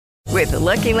With the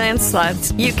Lucky Land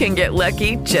Slots, you can get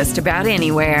lucky just about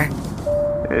anywhere.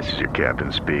 This is your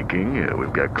captain speaking.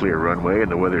 We've got clear runway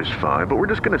and the weather's fine, but we're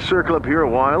just going to circle up here a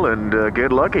while and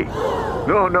get lucky.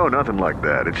 No, nothing like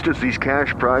that. It's just these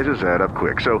cash prizes add up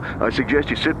quick. So I suggest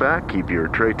you sit back, keep your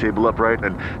tray table upright,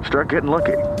 and start getting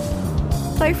lucky.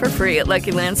 Play for free at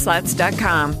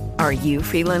LuckyLandSlots.com. Are you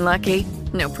feeling lucky?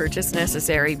 No purchase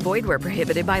necessary. Void where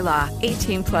prohibited by law.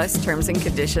 18 plus terms and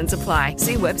conditions apply.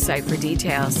 See website for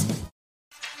details.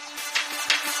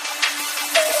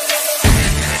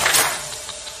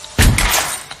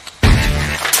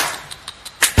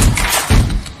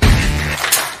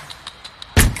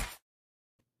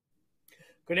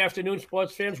 Good afternoon,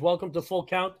 sports fans. Welcome to Full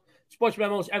Count, Sports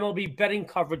Memo's MLB betting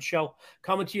coverage show,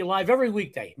 coming to you live every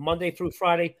weekday, Monday through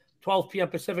Friday, 12 p.m.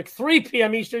 Pacific, 3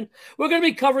 p.m. Eastern. We're going to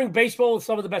be covering baseball with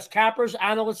some of the best cappers,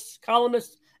 analysts,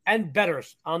 columnists, and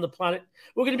bettors on the planet.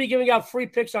 We're going to be giving out free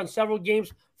picks on several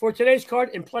games for today's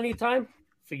card and plenty of time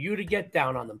for you to get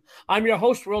down on them. I'm your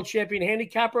host, world champion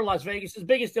handicapper, Las Vegas'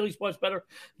 biggest daily sports bettor,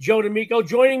 Joe D'Amico.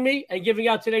 Joining me and giving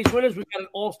out today's winners, we've got an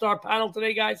all-star panel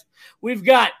today, guys. We've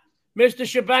got Mr.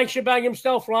 Shebang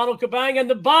himself, Ronald Kabang, and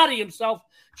the body himself,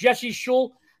 Jesse Schul.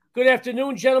 Good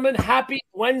afternoon, gentlemen. Happy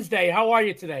Wednesday. How are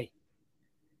you today?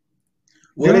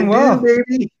 Doing well,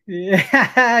 baby.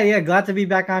 Yeah, glad to be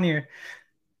back on here.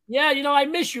 Yeah, I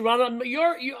miss you, Ronald.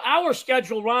 Our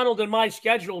schedule, Ronald, and my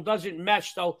schedule doesn't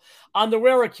mesh. So on the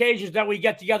rare occasions that we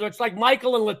get together, it's like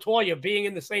Michael and LaToya being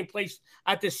in the same place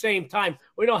at the same time.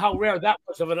 We know how rare that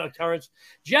was of an occurrence.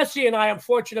 Jesse and I am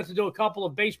fortunate to do a couple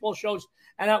of baseball shows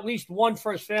and at least one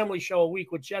First Family show a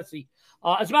week with Jesse.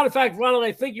 As a matter of fact, Ronald,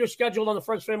 I think you're scheduled on the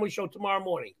First Family show tomorrow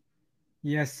morning.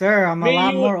 Yes, sir. I'm a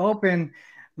lot more open.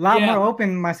 More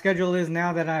open my schedule is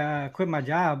now that I quit my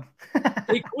job.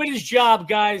 He quit his job,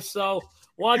 guys, so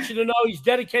want you to know he's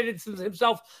dedicated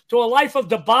himself to a life of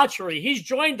debauchery. He's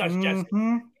joined us, Jesse.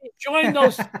 He's joined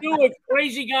those new and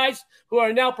crazy guys who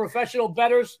are now professional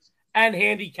bettors and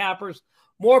handicappers.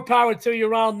 More power to you,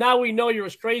 Ronald. Now we know you're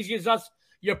as crazy as us.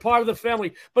 You're part of the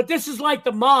family. But this is like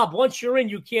the mob. Once you're in,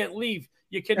 you can't leave.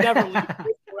 You can never leave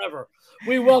forever.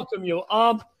 We welcome you.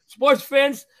 Sports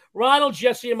fans, Ronald,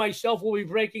 Jesse, and myself will be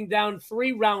breaking down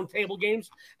 3 roundtable games.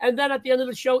 And then at the end of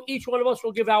the show, each one of us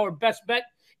will give our best bet,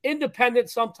 independent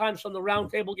sometimes from the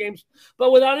roundtable games.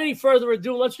 But without any further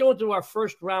ado, let's go into our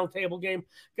first roundtable game.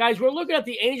 Guys, we're looking at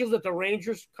the Angels at the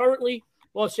Rangers. Currently,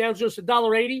 Los Angeles,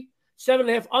 $1.80,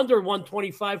 7.5 under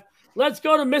 125. Let's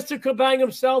go to Mr. Kabang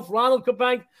himself, Ronald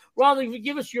Kabang. Ronald, if you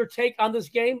give us your take on this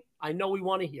game, I know we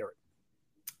want to hear it.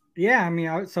 Yeah, I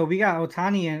mean, so we got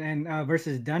Ohtani and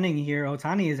versus Dunning here.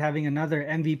 Ohtani is having another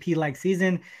MVP-like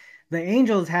season. The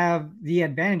Angels have the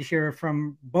advantage here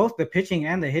from both the pitching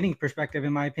and the hitting perspective,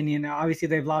 in my opinion. Now, obviously,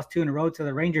 they've lost 2 in a row to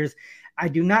the Rangers. I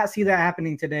do not see that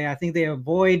happening today. I think they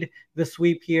avoid the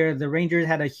sweep here. The Rangers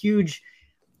had a huge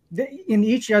in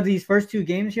each of these first 2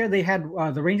 games here, they had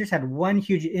the Rangers had one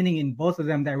huge inning in both of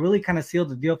them that really kind of sealed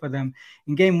the deal for them.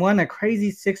 In game 1, a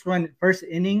crazy 6-run first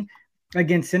inning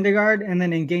against Syndergaard, and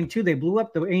then in game 2, they blew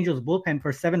up the Angels bullpen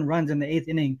for 7 runs in the 8th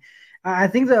inning. I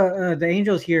think the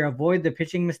Angels here avoid the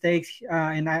pitching mistakes,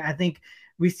 and I think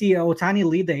we see Ohtani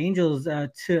lead the Angels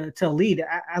to lead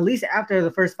at least after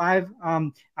the first 5.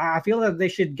 I feel that they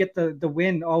should get the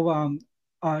win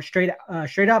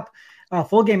straight up.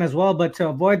 Full game as well, but to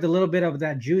avoid the little bit of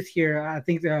that juice here, I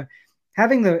think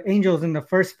having the Angels in the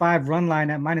first 5 run line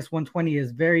at -120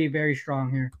 is very, very strong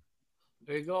here.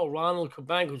 There you go. Ronald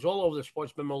Kabang, who's all over the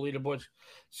Sports Memo leaderboards,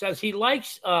 says he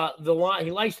likes the line.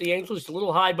 He likes the Angels. It's a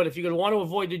little high, but if you're going to want to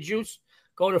avoid the juice,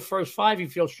 go to first 5. You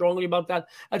feel strongly about that.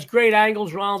 That's great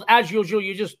angles, Ronald. As usual,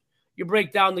 you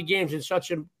break down the games in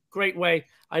such a great way.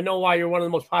 I know why you're one of the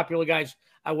most popular guys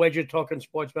at Wedger Talking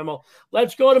Sports Memo.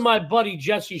 Let's go to my buddy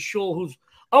Jesse Schul, who's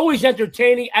always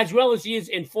entertaining as well as he is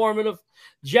informative.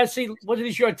 Jesse, what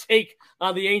is your take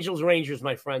on the Angels Rangers,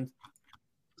 my friend?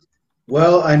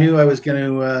 Well, I knew I was going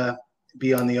to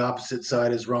be on the opposite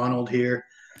side as Ronald here.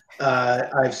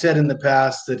 I've said in the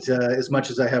past that as much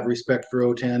as I have respect for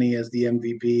Ohtani as the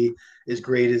MVP, as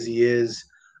great as he is,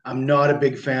 I'm not a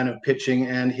big fan of pitching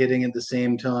and hitting at the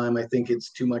same time. I think it's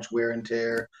too much wear and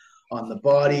tear on the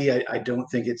body. I don't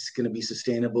think it's going to be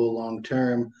sustainable long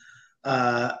term.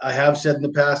 I have said in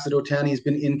the past that Ohtani has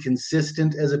been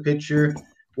inconsistent as a pitcher.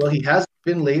 Well, he hasn't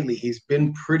been lately. He's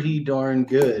been pretty darn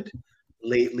good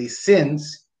lately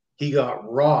since he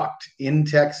got rocked in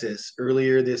Texas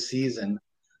earlier this season.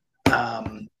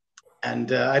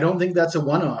 And I don't think that's a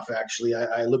one-off, actually.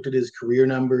 I looked at his career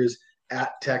numbers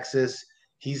at Texas.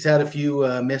 He's had a few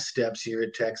missteps here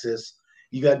at Texas.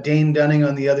 You got Dane Dunning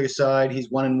on the other side. He's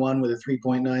 1-1 with a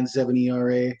 3.97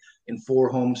 ERA in 4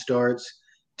 home starts.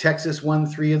 Texas won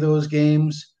 3 of those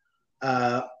games.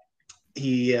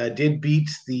 He did beat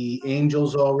the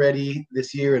Angels already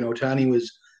this year, and Ohtani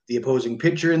was the opposing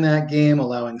pitcher in that game,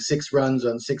 allowing 6 runs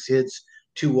on 6 hits,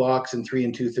 2 walks, and 3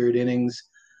 2/3 innings.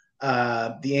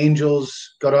 The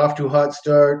Angels got off to a hot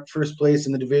start, first place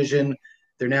in the division.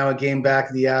 They're now a game back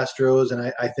of the Astros,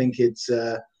 and I think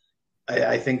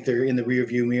I think they're in the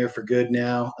rearview mirror for good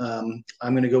now. I'm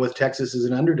going to go with Texas as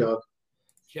an underdog.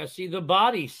 Jesse the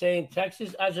Body saying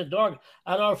Texas as a dog.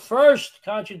 And our first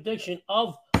contradiction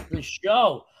of the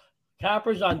show.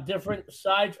 Cappers on different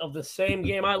sides of the same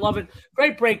game. I love it.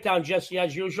 Great breakdown, Jesse,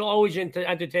 as usual. Always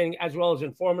entertaining as well as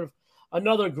informative.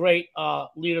 Another great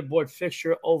leaderboard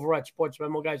fixture over at Sports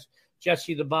Memo, guys.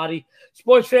 Jesse the Body.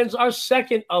 Sports fans, our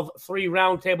second of 3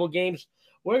 roundtable games.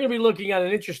 We're going to be looking at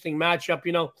an interesting matchup.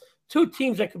 You know, 2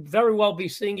 teams that could very well be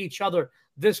seeing each other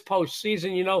this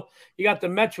postseason. You know, you got the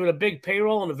Mets with a big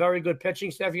payroll and a very good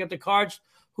pitching staff. You got the Cards,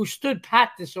 who stood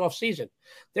pat this offseason.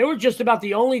 They were just about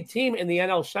the only team in the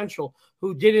NL Central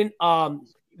who didn't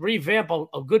revamp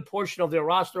a good portion of their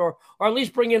roster or at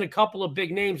least bring in a couple of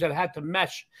big names that had to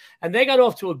mesh. And they got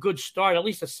off to a good start, at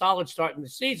least a solid start in the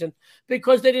season,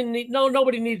 because they didn't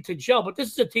nobody needed to gel. But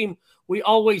this is a team we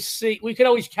could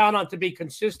always count on to be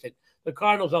consistent. The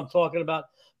Cardinals I'm talking about.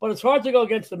 But it's hard to go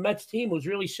against the Mets team who's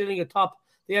really sitting atop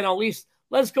the NL East.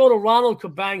 Let's go to Ronald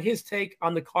Kabang, his take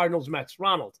on the Cardinals-Mets.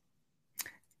 Ronald.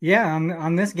 Yeah,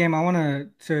 on this game, I want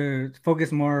to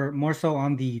focus more so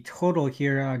on the total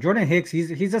here. Jordan Hicks,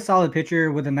 he's a solid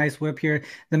pitcher with a nice whip here.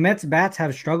 The Mets bats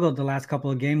have struggled the last couple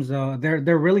of games, though.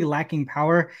 They're really lacking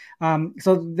power,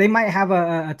 so they might have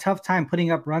a tough time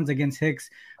putting up runs against Hicks.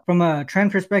 From a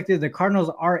trend perspective, the Cardinals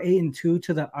are 8-2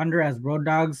 to the under as road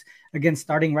dogs against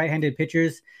starting right-handed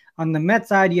pitchers. On the Mets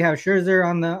side, you have Scherzer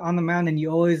on the mound, and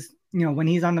you always, when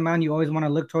he's on the mound, you always want to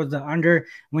look towards the under.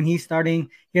 When he's starting,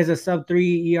 he has a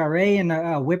sub-3 ERA and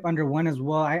a whip under 1 as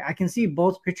well. I can see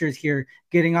both pitchers here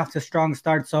getting off to strong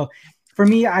starts. So for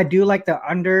me, I do like the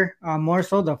under more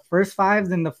so the first 5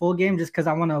 than the full game, just because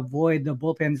I want to avoid the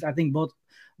bullpens. I think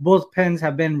both pens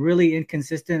have been really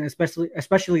inconsistent,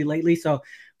 especially lately. So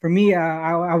for me,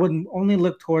 I would only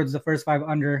look towards the first 5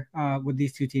 under with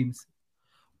these 2 teams.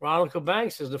 Ronald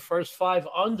Kabang says the first 5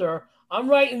 under. I'm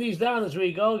writing these down as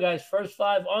we go, guys. First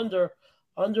 5 under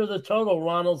the total.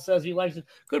 Ronald says he likes it.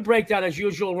 Good breakdown as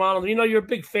usual, Ronald. You know, you're a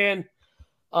big fan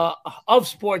of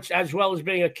sports as well as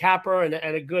being a capper and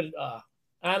a good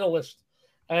analyst.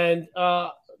 And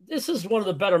this is one of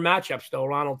the better matchups, though,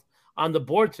 Ronald, on the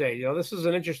board today. You know, this is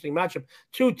an interesting matchup.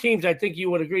 2 teams, I think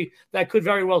you would agree, that could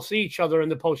very well see each other in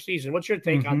the postseason. What's your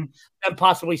take on them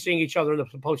possibly seeing each other in the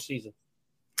postseason?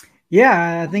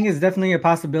 Yeah, I think it's definitely a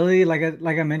possibility. Like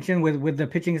I mentioned, with the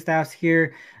pitching staffs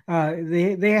here,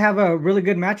 they have a really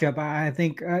good matchup. I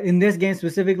think in this game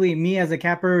specifically, me as a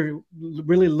capper,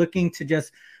 really looking to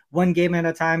just one game at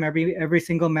a time, every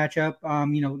single matchup.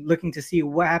 Looking to see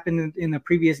what happened in the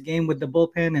previous game with the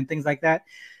bullpen and things like that.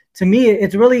 To me,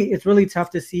 it's really tough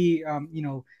to see.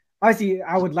 Obviously,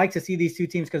 I would like to see these 2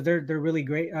 teams because they're really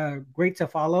great to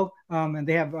follow, and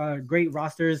they have great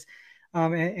rosters.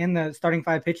 And the starting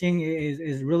 5 pitching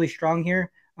is really strong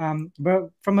here. But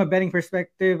from a betting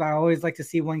perspective, I always like to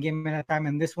see one game at a time.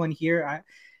 And this one here,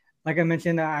 like I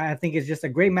mentioned, I think it's just a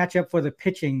great matchup for the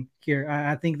pitching here.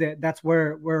 I think that's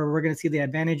where we're going to see the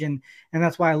advantage, and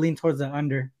that's why I lean towards the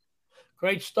under.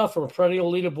 Great stuff from a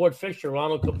perennial leaderboard fixture,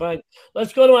 Ronald Kabang.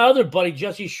 Let's go to my other buddy,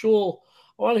 Jesse Schul,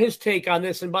 on his take on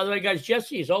this. And by the way, guys,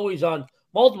 Jesse is always on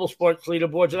multiple sports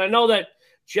leaderboards. And I know that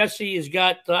Jesse has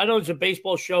got, I know it's a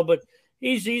baseball show, but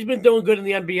he's been doing good in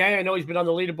the NBA. I know he's been on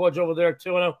the leaderboards over there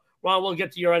too. I know, Ron, we'll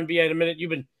get to your NBA in a minute. You've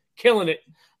been killing it.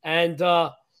 And,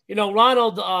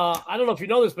 Ronald, I don't know if you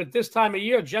know this, but this time of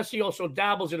year, Jesse also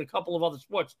dabbles in a couple of other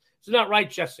sports. Isn't that right,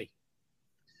 Jesse?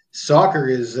 Soccer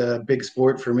is a big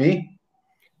sport for me.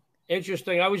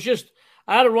 Interesting. I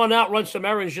had to run some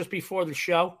errands just before the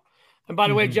show. And by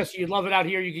the way, Jesse, you'd love it out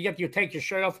here. You can take your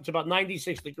shirt off. It's about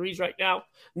 96 degrees right now.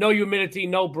 No humidity,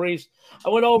 no breeze. I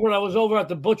was over at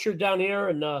the butcher down here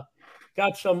and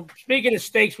got some. Speaking of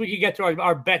steaks, we could get to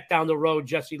our bet down the road,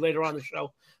 Jesse, later on the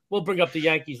show. We'll bring up the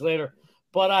Yankees later.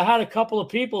 But I had a couple of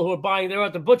people who were buying. They were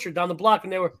at the butcher down the block,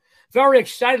 and they were very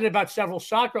excited about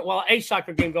a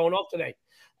soccer game going off today.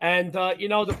 And,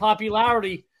 the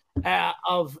popularity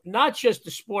of not just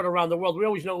the sport around the world. We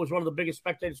always know it was one of the biggest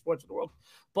spectator sports in the world,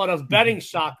 but of betting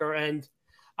soccer. And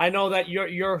I know that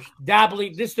you're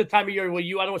dabbling. This is the time of year where I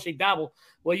don't want to say dabble,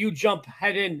 where you jump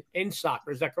head in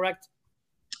soccer. Is that correct?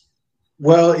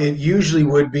 Well, it usually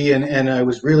would be, and I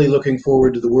was really looking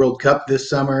forward to the World Cup this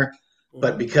summer,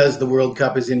 but because the World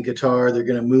Cup is in Qatar, they're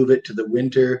going to move it to the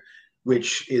winter,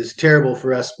 which is terrible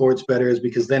for us sports bettors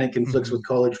because then it conflicts with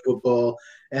college football,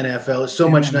 NFL. It's so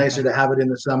much nicer to have it in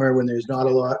the summer when there's not a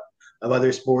lot of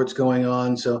other sports going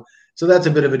on. So that's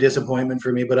a bit of a disappointment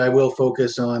for me, but I will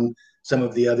focus on some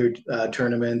of the other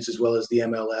tournaments as well as the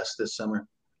MLS this summer.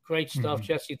 Great stuff,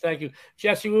 Jesse. Thank you.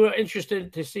 Jesse, we were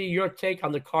interested to see your take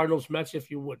on the Cardinals-Mets, if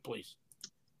you would, please.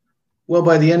 Well,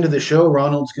 by the end of the show,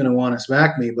 Ronald's going to want to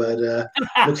smack me, but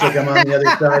looks like I'm on the other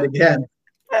side again.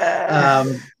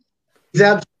 He's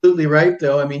absolutely right,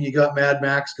 though. I mean, you got Mad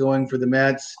Max going for the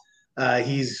Mets.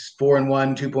 He's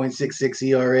 4-1, 2.66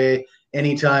 ERA.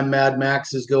 Anytime Mad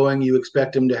Max is going, you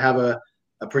expect him to have a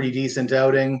pretty decent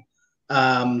outing.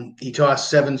 He tossed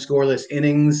 7 scoreless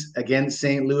innings against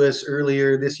St. Louis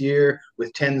earlier this year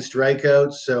with 10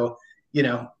 strikeouts. So,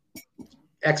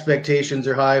 expectations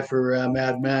are high for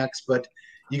Mad Max. But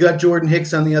you got Jordan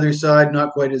Hicks on the other side,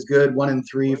 not quite as good, 1-3,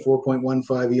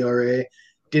 4.15 ERA.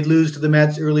 Did lose to the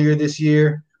Mets earlier this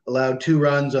year, allowed 2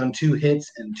 runs on 2 hits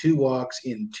and 2 walks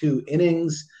in 2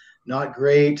 innings. Not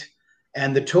great.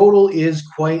 And the total is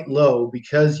quite low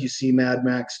because you see Mad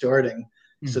Max starting.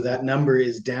 So that number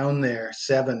is down there,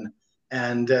 7.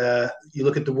 And you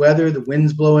look at the weather, the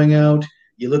wind's blowing out.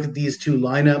 You look at these 2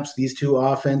 lineups, these 2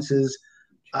 offenses.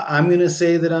 I'm going to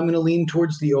say that I'm going to lean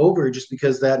towards the over just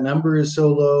because that number is so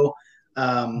low.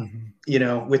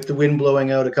 With the wind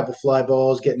blowing out, a couple fly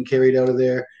balls getting carried out of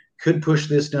there, could push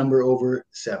this number over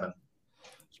 7.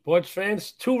 Sports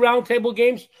fans, 2 roundtable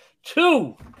games,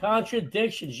 2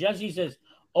 contradictions. Jesse says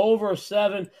over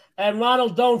 7. And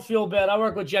Ronald, don't feel bad. I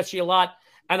work with Jesse a lot.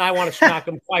 And I want to smack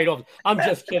him quite often. I'm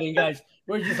just kidding, guys.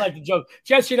 We just like to joke.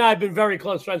 Jesse and I have been very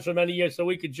close friends for many years, so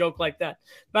we could joke like that.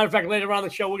 Matter of fact, later on the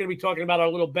show, we're going to be talking about our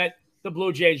little bet, the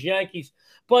Blue Jays Yankees.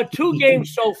 But 2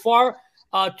 games so far,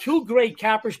 2 great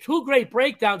cappers, 2 great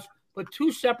breakdowns, but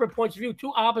 2 separate points of view,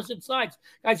 2 opposite sides.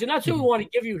 Guys, and that's what we want to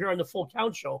give you here on the Full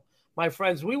Count Show, my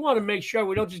friends. We want to make sure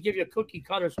we don't just give you cookie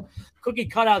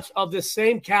cutouts of the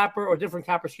same capper or different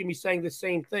cappers, saying the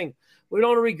same thing. We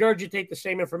don't regurgitate the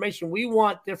same information. We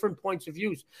want different points of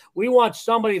views. We want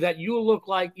somebody that you look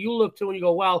to and you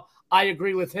go, well, I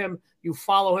agree with him. You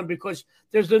follow him because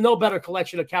there's no better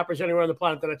collection of cappers anywhere on the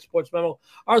planet than at Sports Memo.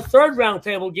 Our 3rd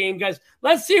roundtable game, guys.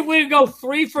 Let's see if we can go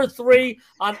 3 for 3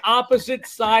 on opposite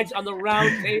sides on the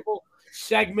roundtable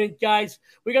segment, guys.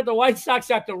 We got the White Sox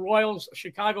at the Royals,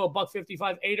 Chicago,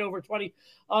 $1.55,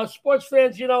 8/20. Sports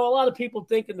fans, a lot of people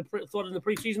thought in the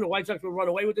preseason the White Sox would run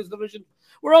away with this division.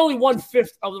 We're only 1/5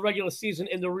 of the regular season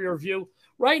in the rear view.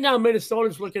 Right now,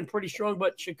 Minnesota's looking pretty strong,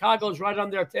 but Chicago's right on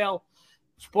their tail.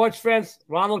 Sports fans,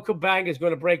 Ronald Kabang is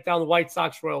going to break down the White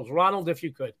Sox Royals. Ronald, if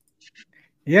you could.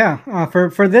 Yeah,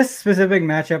 for this specific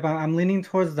matchup, I'm leaning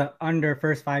towards the under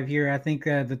first 5 here. I think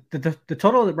the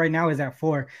total right now is at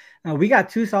 4. We got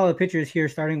 2 solid pitchers here,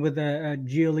 starting with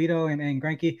Giolito and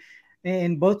Greinke,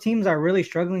 and both teams are really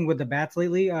struggling with the bats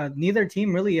lately. Neither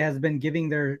team really has been giving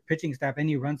their pitching staff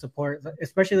any run support,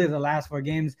 especially the last 4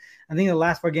 games. I think the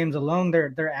last 4 games alone,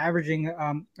 they're averaging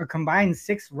a combined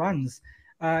 6 runs,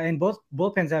 and both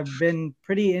bullpens have been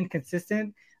pretty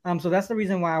inconsistent. So that's the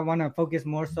reason why I want to focus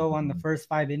more so on the first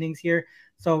 5 innings here.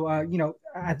 So,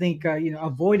 I think,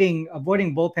 avoiding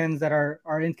bullpens that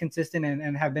are inconsistent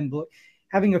and have been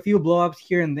having a few blowups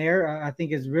here and there, I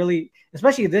think is really,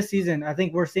 especially this season, I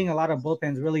think we're seeing a lot of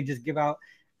bullpens really just give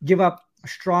up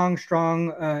strong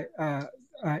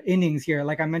innings here.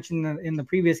 Like I mentioned in the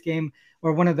previous game,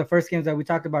 or one of the first games that we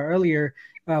talked about earlier,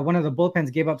 one of the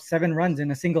bullpens gave up 7 runs in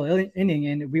a single inning,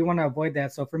 and we want to avoid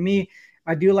that. So for me,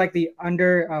 I do like the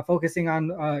under, focusing on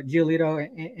Giolito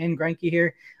and Greinke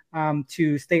here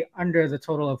to stay under the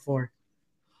total of 4.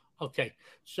 Okay.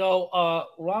 So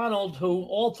Ronald, who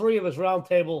all 3 of us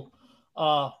roundtable.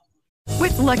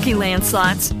 With Lucky Land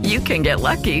Slots, you can get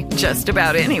lucky just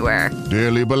about anywhere.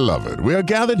 Dearly beloved, we are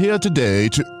gathered here today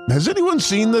to... Has anyone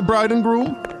seen the bride and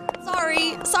groom?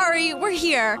 Sorry, we're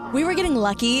here. We were getting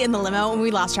lucky in the limo and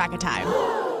we lost track of time.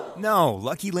 No,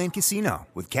 Lucky Land Casino,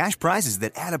 with cash prizes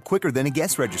that add up quicker than a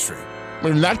guest registry.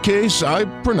 In that case, I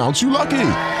pronounce you lucky.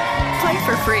 Play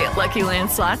for free at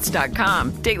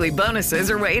LuckyLandSlots.com. Daily bonuses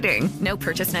are waiting. No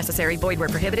purchase necessary. Void where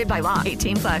prohibited by law.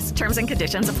 18+. Terms and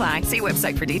conditions apply. See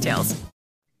website for details.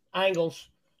 Angles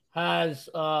has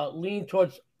leaned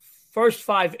towards first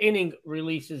 5 inning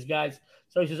releases, guys.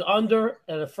 So he says under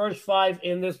and the first 5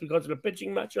 in this because of the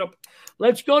pitching matchup.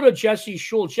 Let's go to Jesse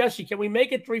Schul. Jesse, can we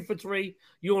make it 3 for 3?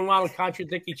 You and Ronald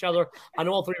contradict each other on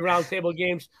all 3 roundtable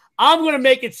games. I'm going to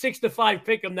make it 6-5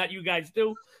 pick 'em that you guys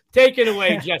do. Take it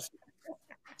away, Jesse.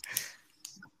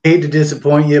 hate to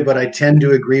disappoint you, but I tend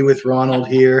to agree with Ronald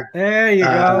here. There you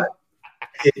go.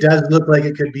 It does look like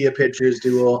it could be a pitcher's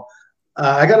duel.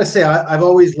 I got to say, I've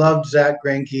always loved Zach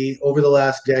Greinke over the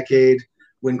last decade.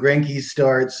 When Greinke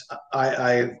starts,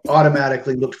 I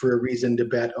automatically looked for a reason to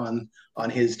bet on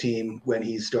his team when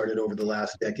he started over the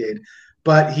last decade.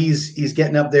 But he's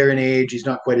getting up there in age. He's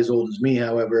not quite as old as me,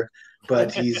 however,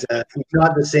 but he's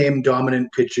not the same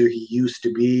dominant pitcher he used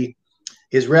to be.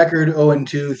 His record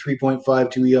 0-2,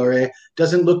 3.52 ERA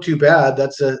doesn't look too bad.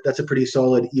 That's a pretty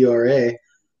solid ERA,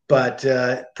 but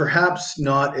perhaps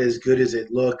not as good as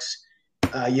it looks.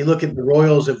 You look at the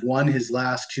Royals have won his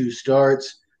last 2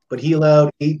 starts, but he allowed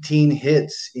 18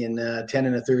 hits in 10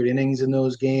 1/3 innings in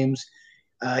those games.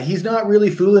 He's not really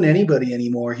fooling anybody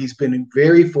anymore. He's been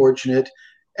very fortunate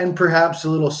and perhaps a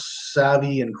little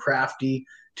savvy and crafty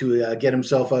to get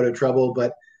himself out of trouble,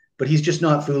 but he's just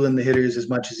not fooling the hitters as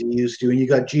much as he used to. And you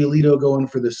got Giolito going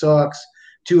for the Sox,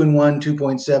 2-1,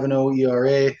 2.70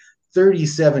 ERA,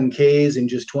 37 Ks in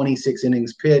just 26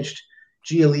 innings pitched.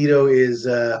 Giolito is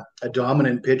a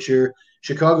dominant pitcher.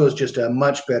 Chicago's just a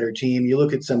much better team. You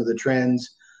look at some of the trends.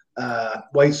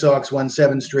 White Sox won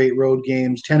 7 straight road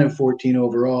games, 10-14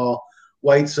 overall.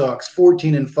 White Sox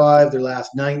 14-5, their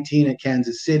last 19 at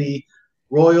Kansas City.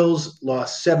 Royals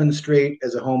lost 7 straight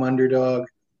as a home underdog.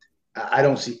 I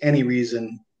don't see any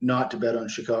reason not to bet on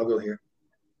Chicago here.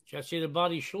 Jesse the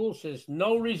Body Shul says,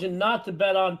 no reason not to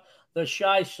bet on the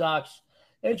Chi Sox.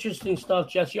 Interesting stuff,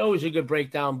 Jesse. Always a good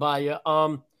breakdown by you.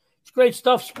 It's great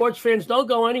stuff. Sports fans, don't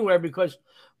go anywhere because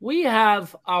we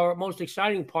have our most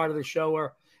exciting part of the show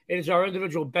where it is our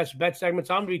individual best bet segments.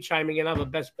 I'm going to be chiming in. I have a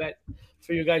best bet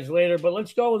for you guys later. But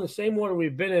let's go in the same order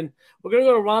we've been in. We're going to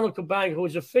go to Ronald Kabang, who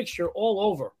is a fixture all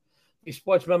over the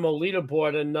Sports Memo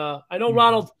leaderboard. And I know,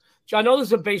 Ronald, I know this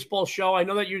is a baseball show. I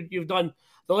know that you've done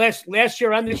the last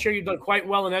year and this year you've done quite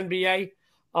well in NBA.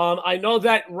 I know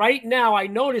that right now I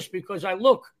noticed because I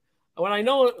look. When I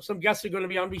know some guests are going to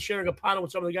be, I'm going to be sharing a panel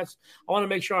with some of the guests. I want to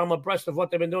make sure I'm abreast of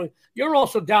what they've been doing. You're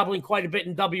also dabbling quite a bit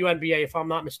in WNBA, if I'm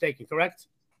not mistaken, correct?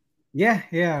 Yeah,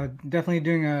 definitely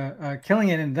doing killing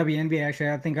it in WNBA.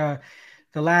 Actually, I think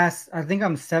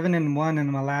I'm 7-1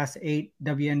 in my last 8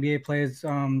 WNBA plays.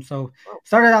 So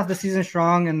started off the season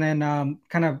strong and then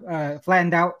kind of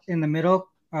flattened out in the middle.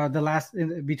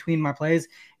 Between my plays,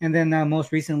 and then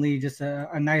most recently just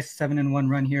a nice 7-1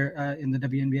 run here in the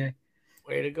WNBA.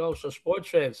 Way to go. So sports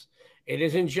fans, it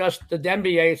isn't just the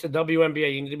NBA, it's the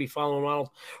WNBA. You need to be following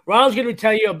Ronald. Ronald's going to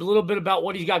tell you a little bit about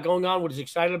what he's got going on, what he's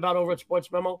excited about over at Sports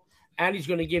Memo, and he's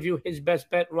going to give you his best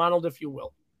bet. Ronald, if you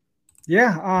will.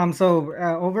 Yeah. So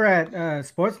over at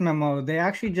Sports Memo, they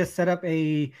actually just set up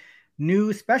a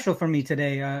new special for me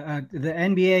today. The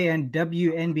NBA and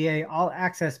WNBA All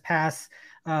Access Pass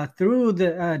through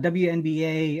the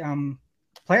WNBA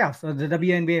playoffs, or the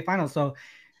WNBA finals. So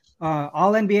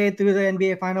all NBA through the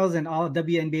NBA finals and all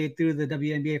WNBA through the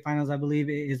WNBA finals, I believe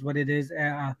is what it is.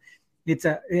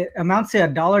 It amounts to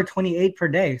 $1.28 per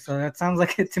day. So that sounds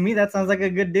like to me, that sounds like a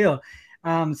good deal.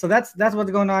 So that's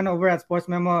what's going on over at Sports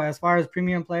Memo. As far as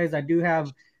premium plays, I do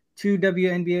have 2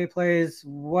 WNBA plays,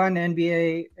 1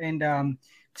 NBA, and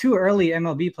 2 early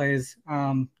MLB plays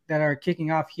that are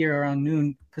kicking off here around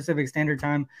noon Pacific Standard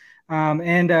Time.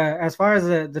 And as far as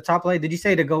the top lay, did you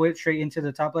say to go straight into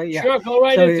the top lay? Yeah, sure, go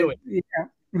right into it. Yeah.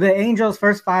 The Angels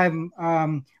first 5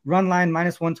 run line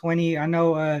 -120. I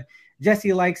know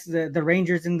Jesse likes the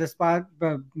Rangers in the spot,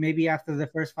 but maybe after the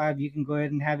first 5, you can go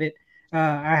ahead and have it.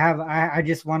 I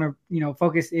just want to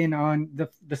focus in on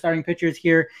the starting pitchers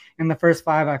here in the first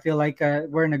 5. I feel like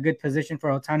we're in a good position for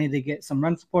Ohtani to get some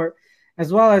run support,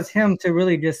 as well as him to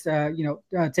really just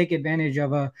take advantage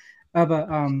of a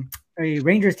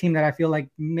Rangers team that I feel like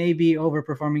may be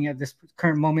overperforming at this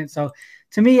current moment. So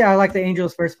to me, I like the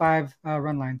Angels first 5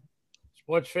 run line.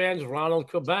 Sports fans, Ronald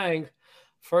Kabang,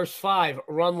 first 5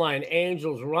 run line,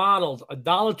 Angels, Ronald,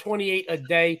 $1.28 a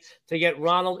day to get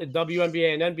Ronald in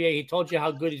WNBA and NBA. He told you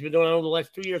how good he's been doing over the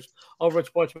last 2 years over at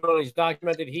Sports Memo. He's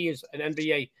documented he is an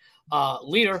NBA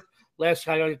leader. I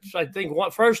think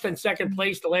first and second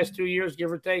place the last 2 years,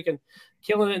 give or take, and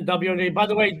killing it in WNBA. By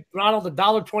the way, Ronald,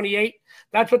 $1.28,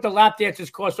 that's what the lap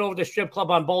dances cost over the strip club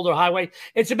on Boulder Highway.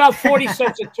 It's about 40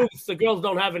 cents a tooth. The girls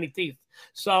don't have any teeth.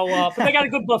 So, but they got a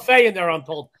good buffet in there, I'm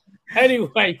told.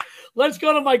 Anyway, let's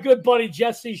go to my good buddy,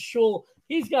 Jesse Shul.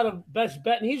 He's got a best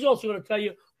bet, and he's also going to tell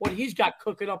you what he's got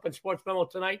cooking up in Sports Memo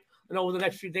tonight and over the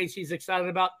next few days he's excited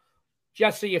about.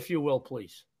 Jesse, if you will,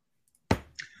 please.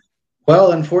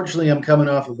 Well, unfortunately, I'm coming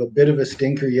off of a bit of a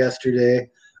stinker yesterday.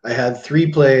 I had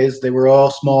 3 plays. They were all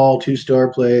small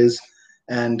 2-star plays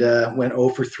and went 0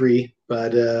 for 3.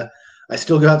 But I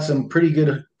still got some pretty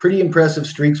good pretty impressive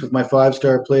streaks with my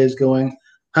 5-star plays going.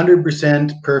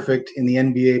 100% perfect in the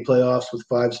NBA playoffs with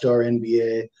 5-star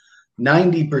NBA.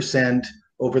 90%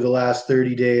 over the last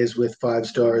 30 days with 5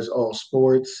 stars all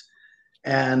sports.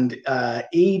 And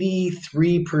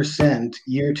 83%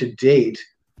 year to date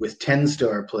with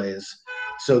 10-star plays.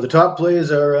 So the top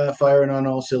plays are firing on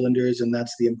all cylinders, and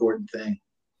that's the important thing.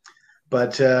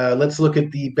 But let's look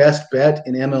at the best bet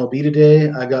in MLB today.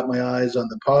 I got my eyes on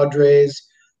the Padres.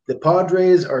 The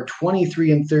Padres are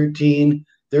 23-13.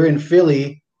 They're in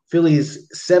Philly. Phillies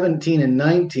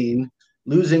 17-19.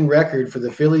 Losing record for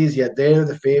the Phillies, yet they're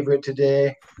the favorite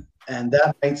today. And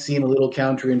that might seem a little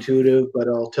counterintuitive, but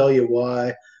I'll tell you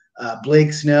why.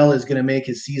 Blake Snell is going to make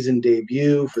his season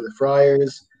debut for the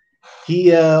Friars.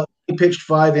 He pitched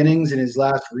 5 innings in his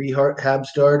last rehab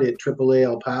start at AAA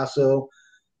El Paso,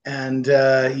 and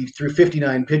he threw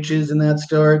 59 pitches in that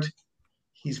start.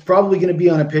 He's probably going to be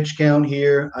on a pitch count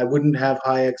here. I wouldn't have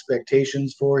high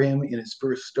expectations for him in his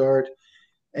first start.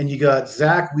 And you got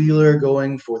Zach Wheeler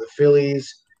going for the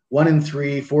Phillies,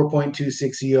 1-3,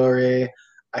 4.26 ERA.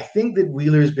 I think that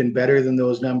Wheeler's been better than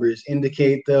those numbers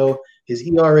indicate, though. His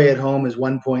ERA at home is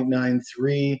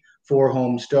 1.93, 4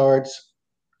 home starts.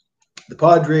 The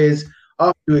Padres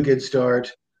off to a good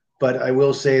start, but I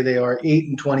will say they are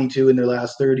 8-22 in their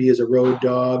last 30 as a road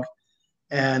dog.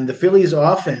 And the Phillies'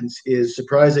 offense is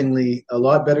surprisingly a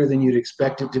lot better than you'd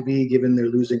expect it to be, given their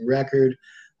losing record.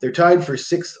 They're tied for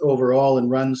 6th overall in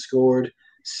runs scored,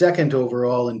 2nd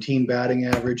overall in team batting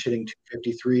average, hitting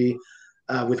 .253.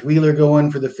 With Wheeler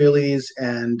going for the Phillies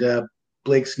and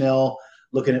Blake Snell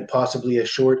looking at possibly a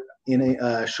short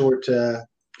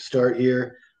start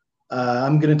here,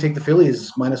 I'm going to take the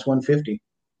Phillies -150.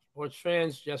 Sports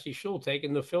fans, Jesse Schul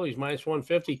taking the Phillies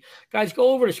 -150. Guys, go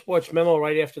over to Sports Memo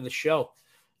right after the show.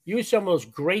 Use some of those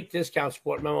great discounts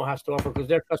Sport Memo has to offer because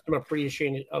their customer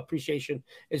appreciation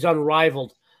is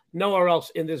unrivaled. Nowhere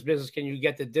else in this business can you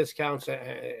get the discounts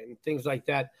and things like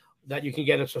that you can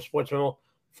get at Sports Memo.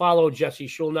 Follow Jesse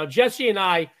Schul. Now, Jesse and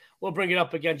I, we'll bring it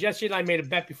up again. Jesse and I made a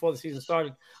bet before the season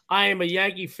started. I am a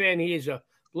Yankee fan. He is a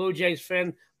Blue Jays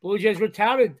fan. Blue Jays were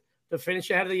touted to finish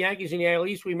ahead of the Yankees in the AL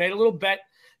East. We made a little bet.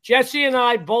 Jesse and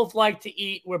I both like to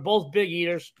eat. We're both big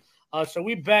eaters. So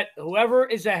we bet whoever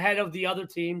is ahead of the other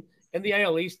team in the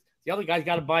AL East, the other guy's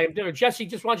got to buy him dinner. Jesse,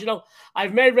 just want you to know,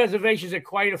 I've made reservations at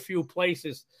quite a few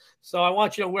places. So I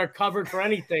want you to know we're covered for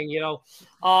anything,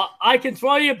 I can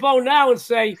throw you a bone now and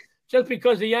say, just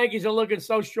because the Yankees are looking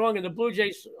so strong and the Blue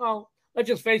Jays, well, let's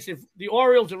just face it, the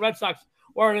Orioles and Red Sox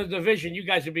were in a division, you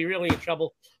guys would be really in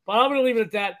trouble. But I'm going to leave it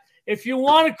at that. If you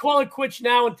want to call it quits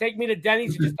now and take me to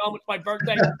Denny's and just tell them it's my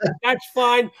birthday, that's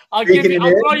fine. I'll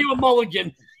throw you a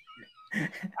mulligan.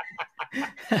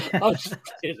 I'm just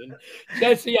kidding.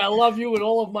 Jesse, I love you with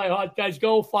all of my heart. Guys,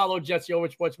 go follow Jesse over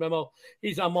at Sports Memo.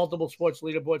 He's on multiple sports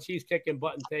leaderboards. He's kicking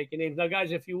butt and taking names. Now,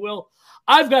 guys, if you will,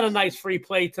 I've got a nice free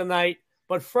play tonight.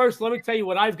 But first, let me tell you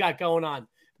what I've got going on.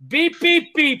 Beep,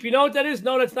 beep, beep. You know what that is?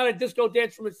 No, that's not a disco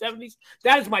dance from the 70s.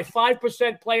 That is my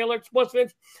 5% play alert, sports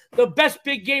fans. The best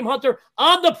big game hunter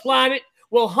on the planet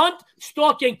will hunt,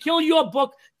 stalk, and kill your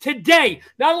book today.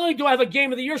 Not only do I have a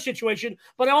game of the year situation,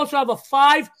 but I also have a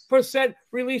 5%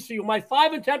 release for you. My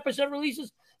 5 and 10%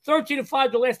 releases,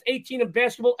 13-5 the last 18 in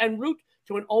basketball, en route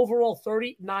to an overall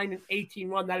 39-18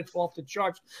 run. That is off the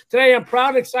charts. Today, I'm proud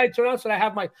and excited to announce that I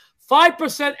have my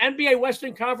 5% NBA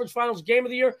Western Conference Finals Game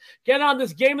of the Year. Get on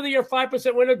this Game of the Year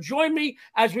 5% winner. Join me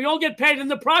as we all get paid. In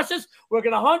the process, we're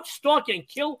going to hunt, stalk, and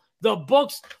kill the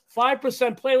books.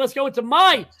 5% play. Let's go into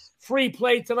my free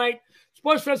play tonight.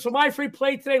 Sports fans, for my free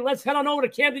play today, let's head on over to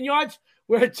Camden Yards,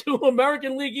 where 2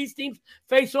 American League East teams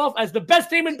face off as the best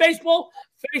team in baseball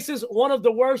faces one of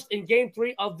the worst in Game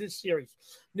 3 of this series.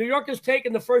 New York has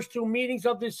taken the first 2 meetings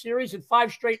of this series and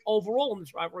 5 straight overall in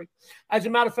this rivalry. As a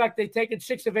matter of fact, they've taken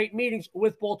 6 of 8 meetings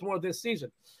with Baltimore this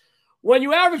season. When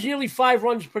you average nearly 5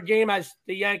 runs per game, as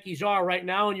the Yankees are right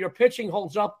now, and your pitching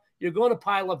holds up, you're going to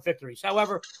pile up victories.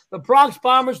 However, the Bronx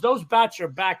Bombers, those bats are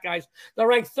back, guys. They're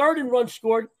ranked 3rd in runs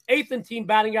scored, 8th in team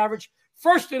batting average,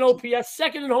 1st in OPS,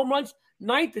 2nd in home runs,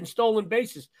 9th in stolen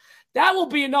bases. That will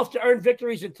be enough to earn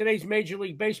victories in today's Major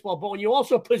League Baseball. But when you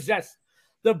also possess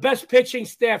the best pitching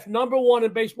staff, number 1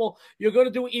 in baseball, you're going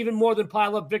to do even more than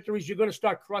pile up victories. You're going to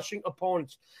start crushing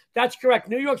opponents. That's correct.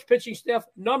 New York's pitching staff,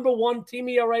 number 1, team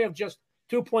ERA of just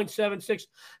 2.76.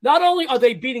 Not only are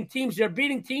they beating teams, they're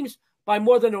beating teams by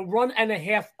more than a run and a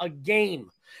half a game.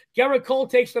 Garrett Cole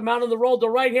takes the mound on the road. The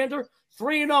right-hander,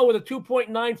 3-0 with a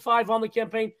 2.95 on the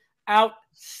campaign.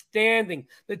 Outstanding.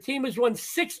 The team has won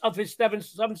 6 of his 7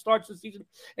 starts this season,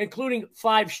 including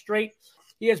 5 straight.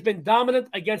 He has been dominant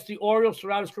against the Orioles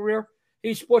throughout his career.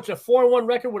 He sports a 4-1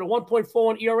 record with a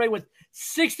 1.41 ERA with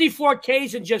 64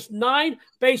 Ks and just 9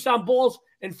 base on balls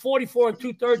and 44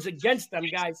 2/3 against them,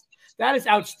 guys. That is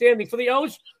outstanding. For the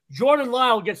O's, Jordan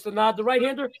Lyle gets the nod. The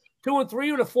right-hander,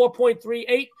 2-3 with a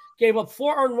 4.38. Gave up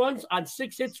 4 earned runs on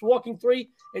 6 hits, walking 3,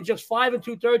 and just 5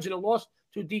 2/3 in a loss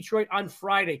to Detroit on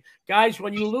Friday. Guys,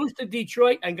 when you lose to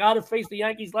Detroit and got to face the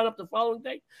Yankees lineup the following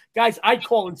day, guys, I'd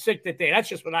call in sick that day. That's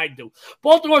just what I'd do.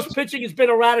 Baltimore's pitching has been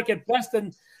erratic at best,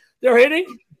 and they're hitting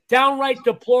downright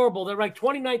deplorable. They're ranked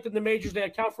 29th in the majors. They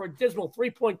account for a dismal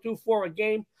 3.24 a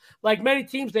game. Like many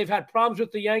teams, they've had problems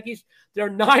with the Yankees. They're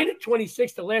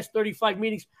 9-26 the last 35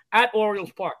 meetings at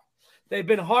Orioles Park. They've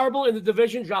been horrible in the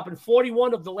division, dropping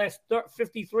 41 of the last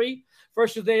 53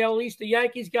 versus the AL East. The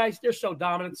Yankees, guys, they're so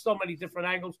dominant, so many different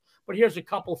angles. But here's a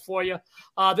couple for you.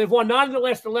 They've won 9 of the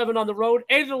last 11 on the road,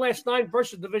 8 of the last 9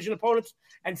 versus division opponents,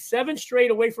 and 7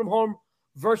 straight away from home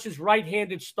versus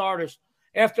right-handed starters.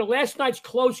 After last night's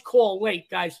close call late,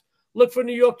 guys, look for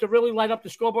New York to really light up the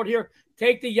scoreboard here.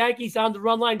 Take the Yankees on the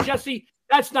run line. Jesse,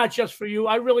 that's not just for you.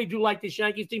 I really do like this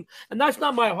Yankees team. And that's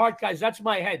not my heart, guys. That's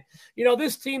my head. You know,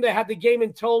 this team, they had the game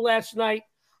in tow last night.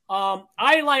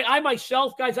 I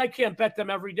myself, guys, I can't bet them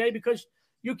every day because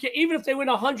you can, even if they win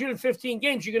 115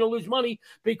 games, you're going to lose money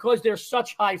because they're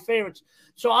such high favorites.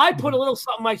 So I put a little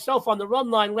something myself on the run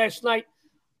line last night.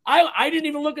 I didn't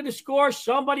even look at the score.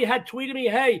 Somebody had tweeted me,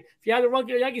 hey, if you had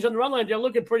the Yankees on the run line, they're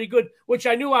looking pretty good, which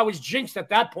I knew I was jinxed at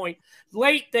that point.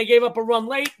 Late, they gave up a run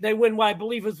late. They win what I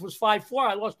believe it was 5-4.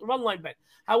 I lost the run line bet.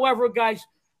 However, guys,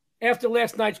 after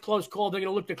last night's close call, they're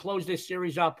going to look to close this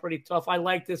series out pretty tough. I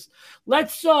like this.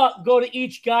 Let's go to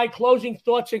each guy. Closing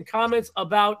thoughts and comments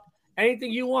about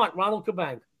anything you want. Ronald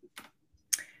Kabang.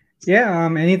 Yeah,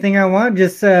 anything I want,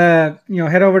 just head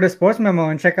over to Sports Memo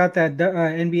and check out that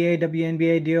NBA,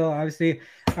 WNBA deal. Obviously,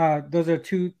 those are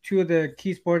two of the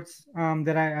key sports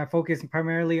that I focus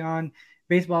primarily on.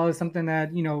 Baseball is something that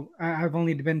I've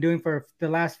only been doing for the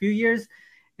last few years.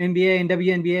 NBA and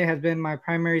WNBA has been my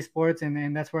primary sports,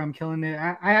 and that's where I'm killing it.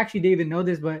 I actually didn't even know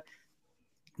this, but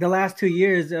the last 2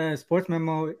 years, Sports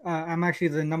Memo, I'm actually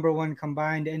the #1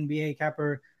 combined NBA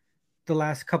capper the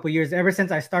last couple years, ever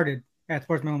since I started at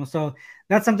Sports Memo. So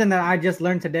that's something that I just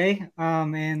learned today,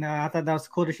 and I thought that was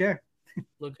cool to share.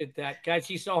 Look at that. Guys,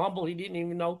 he's so humble, he didn't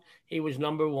even know he was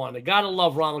 #1. I got to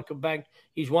love Ronald Kabang.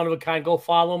 He's one of a kind. Go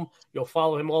follow him. You'll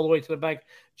follow him all the way to the bank.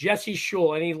 Jesse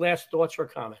Schul, any last thoughts or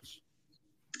comments?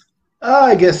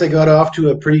 I guess I got off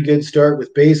to a pretty good start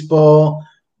with baseball,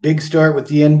 big start with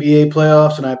the NBA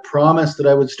playoffs, and I promised that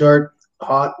I would start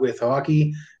hot with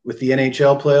hockey, with the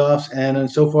NHL playoffs,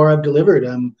 and so far I've delivered.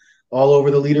 I'm all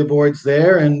over the leaderboards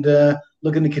there, and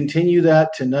looking to continue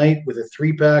that tonight with a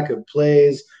 3-pack of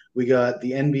plays. We got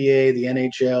the NBA, the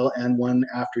NHL, and one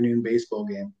afternoon baseball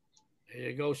game. There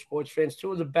you go, sports fans.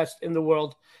 2 of the best in the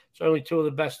world. Certainly 2 of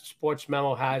the best Sports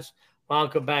Memo has.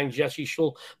 Ronald Kabang, Jesse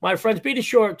Schul. My friends, be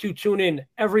sure to tune in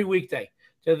every weekday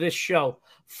to this show.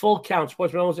 Full Count,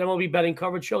 Sports Memo's MLB betting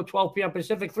coverage show, 12 p.m.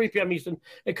 Pacific, 3 p.m. Eastern.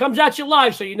 It comes at you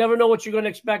live, so you never know what you're going to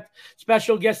expect.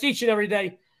 Special guests each and every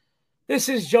day. This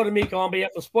is Joe D'Amico on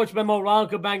behalf of Sports Memo,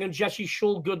 Ronald Kabang, and Jesse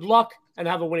Schul. Good luck and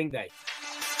have a winning day.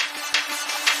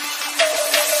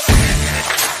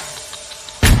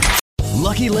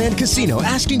 Lucky Land Casino,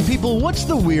 asking people, what's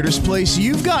the weirdest place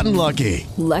you've gotten lucky?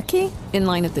 Lucky? In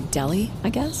line at the deli, I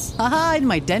guess? Aha, in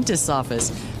my dentist's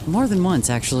office. More than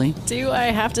once, actually. Do I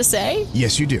have to say?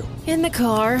 Yes, you do. In the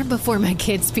car before my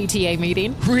kids' PTA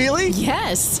meeting. Really?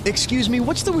 Yes. Excuse me,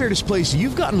 what's the weirdest place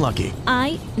you've gotten lucky?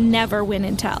 I never win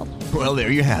and tell. Well,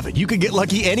 there you have it. You can get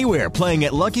lucky anywhere, playing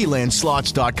at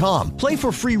LuckyLandSlots.com. Play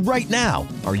for free right now.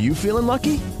 Are you feeling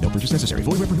lucky? No purchase necessary.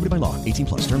 Void where prohibited by law.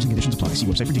 18+. Terms and conditions apply. See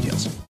website for details.